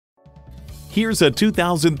Here's a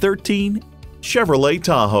 2013 Chevrolet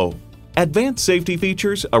Tahoe. Advanced safety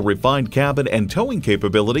features, a refined cabin, and towing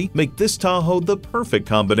capability make this Tahoe the perfect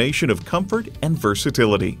combination of comfort and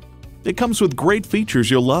versatility. It comes with great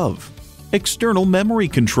features you'll love: external memory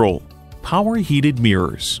control, power heated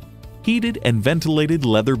mirrors, heated and ventilated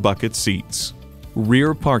leather bucket seats,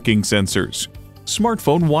 rear parking sensors,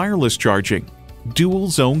 smartphone wireless charging, dual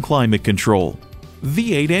zone climate control,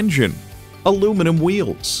 V8 engine, aluminum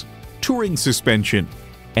wheels, touring suspension,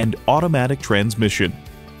 and automatic transmission.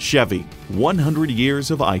 Chevy, 100 years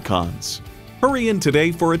of icons. Hurry in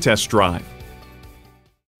today for a test drive.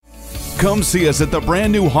 Come see us at the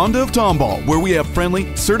brand new Honda of Tomball, where we have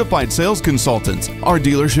friendly, certified sales consultants. Our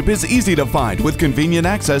dealership is easy to find with convenient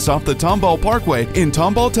access off the Tomball Parkway in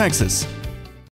Tomball, Texas.